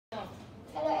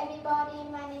everybody,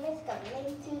 my name is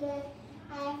Linh. Today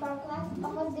I am from class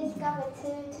of Discover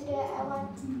 2. Today I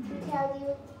want to tell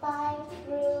you 5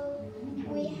 rules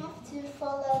we have to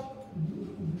follow.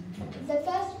 The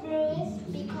first rule is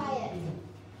be quiet.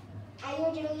 I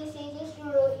usually see this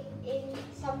rule in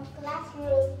some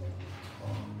classrooms.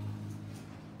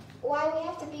 Why we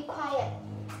have to be quiet?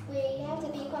 We have to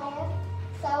be quiet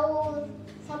so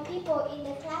some people in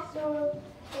the classroom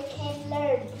they can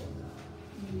learn.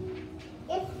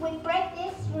 If we break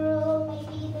this rule,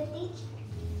 maybe the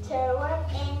teacher will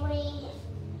be angry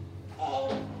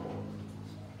and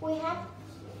we have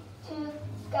to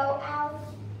go out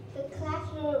the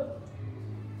classroom.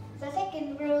 The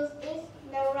second rule is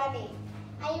no running.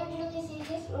 I usually see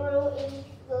this rule in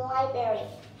the library.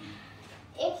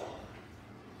 If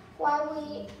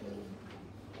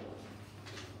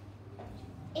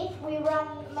we run,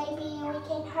 maybe we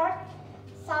can hurt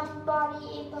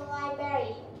somebody in the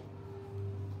library.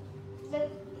 The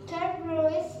third rule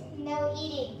is no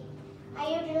eating.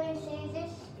 I usually see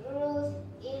this rule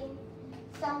in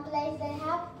some place they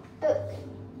have book.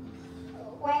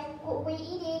 When we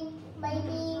eating,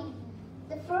 maybe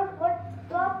the fruit would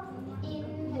drop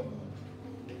in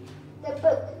the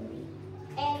book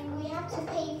and we have to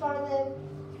pay for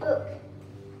the book.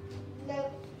 The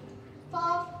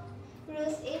fourth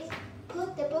rule is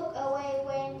put the book away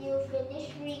when you finish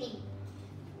reading.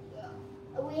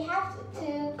 We have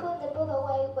to put the book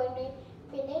away when we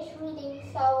finish reading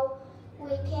so we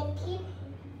can keep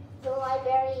the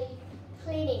library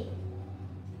clean.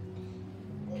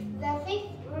 The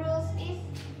fifth rule is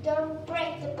don't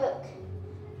break the book.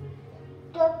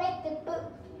 Don't break the book.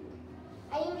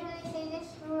 I usually see this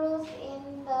rule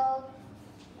in the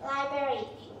library.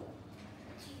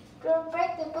 Don't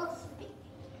break the books,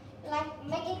 like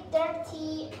make it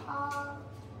dirty or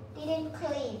didn't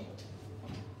clean.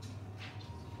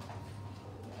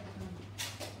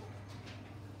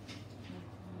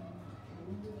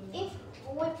 If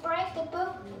we break the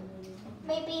book,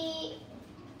 maybe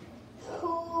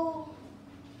who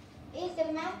is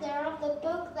the master of the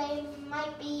book, they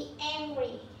might be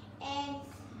angry and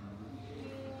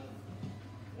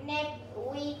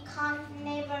we can't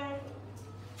never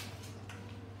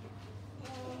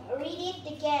read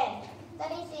it again.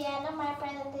 That is the end of my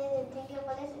presentation. Thank you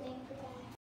for listening.